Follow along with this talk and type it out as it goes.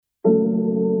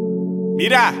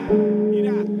Mira,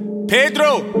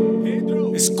 Pedro,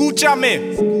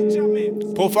 escúchame.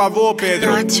 Por favor,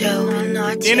 Pedro.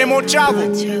 Tenemos chavo.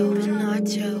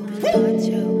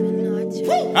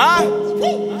 Huh?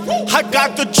 I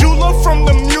got the jeweler from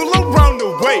the MULA round the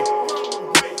way.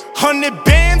 100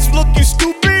 bands looking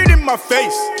stupid in my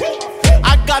face.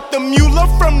 I got the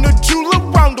MULA from the jeweler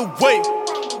round the way.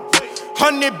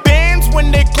 100 bands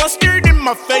when they clustered in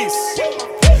my face.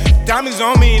 Diamonds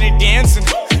on me and they dancing.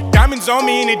 Diamonds on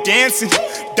me and they dancing.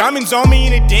 Diamonds on me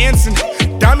and they dancing.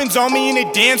 Diamonds on me and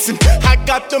they dancing. I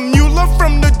got the MULA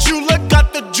from the jeweler.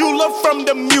 Got the jeweler from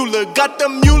the MULA. Got the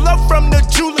MULA from the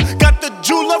jeweler. Got the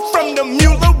jeweler from the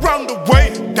MULA round the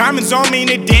way. Diamonds on me and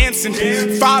they dancing.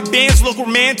 5 bands look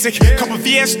romantic. Couple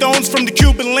VS stones from the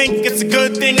Cuban link. It's a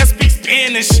good thing I speak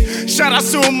Spanish. Shout out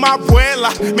to my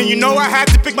abuela. Man, you know I had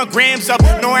to pick my grams up.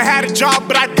 Know I had a job,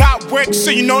 but I got work,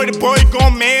 so you know the boy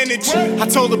gon' manage. I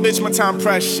told the bitch my time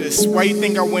precious. Why you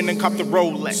think I went and copped the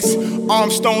Rolex?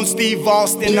 Armstone, Steve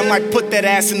Austin, I might put that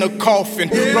ass in a coffin.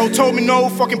 Bro told me no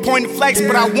fucking point to flex,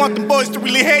 but I want them boys to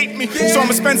really hate me. So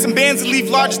I'ma spend some bands and leave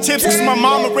large tips, cause my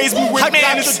mama raised me with manners.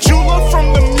 I got the jeweler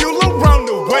from the MULA round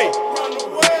the way.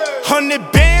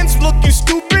 100 bands looking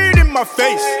stupid in my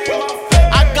face.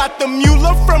 I got the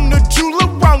MULA from the jeweler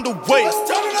round the way.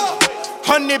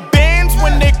 100 bands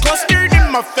when they clustered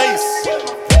in my face.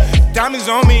 Diamonds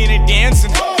on me and they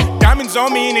dancing. Diamonds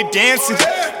on me and they dancing.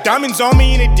 Diamonds on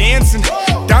me and they dancing.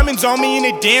 Diamonds on me and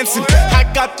they dancing. I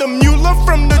got the MULA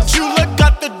from the jeweler.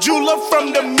 Got the jeweler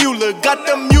from the MULA. Got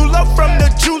the MULA from the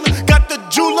jeweler. Got the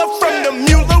jeweler from the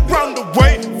MULA round the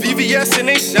way. VVS and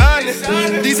they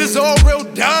shining. These is all real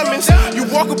diamonds. You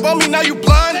walk up on me, now you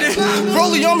blinded.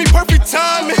 Rolling on me, perfect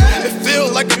timing. It feel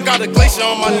like I got a glacier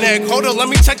on my neck. Hold on, let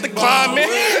me check the climate.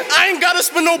 I ain't gotta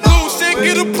spin no blue shit.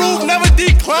 Get approved, never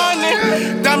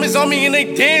declining. Diamonds on me and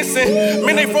they dancing.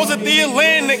 Man, they froze at the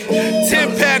Atlantic.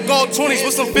 10-pack, all 20s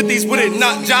with some 50s with it,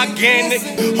 not gigantic.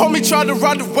 Homie tried to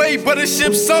ride the wave, but the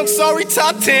ship sunk, sorry,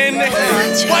 Titanic.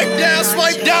 Swipe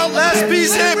down, last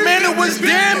piece hit, man, it was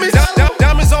damaged.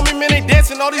 Diamonds on me, man, they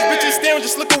dancing. All these bitches staring,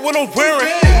 just look at what I'm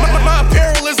wearing. My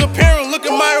apparel is apparent, look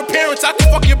at my appearance, I can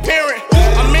fuck your parent.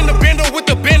 I'm in the bando with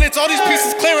the bandits, all these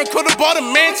pieces clearing, could've bought a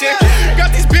mansion.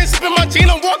 Got these bitches in my jeans,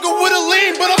 I'm walking with a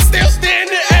lean, but I'm still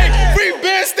standing, ayy.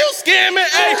 FreeBandz still scamming,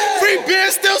 ayy.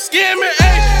 FreeBandz still scamming,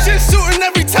 ayy. Shit shooting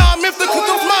every time, if the cook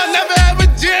of mine, never ever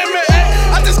jamming,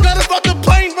 ayy. I just got off the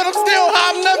plane, but I'm still high,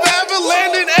 I'm never ever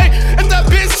landing, ayy. If that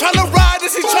bitch tryna ride,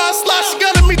 is he tryna slide, she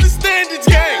gotta meet the standards,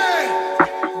 gang.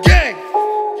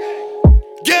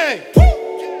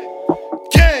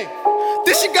 Gang,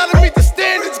 this she gotta meet the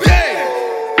standards, gang.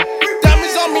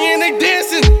 Diamonds on me and they dance.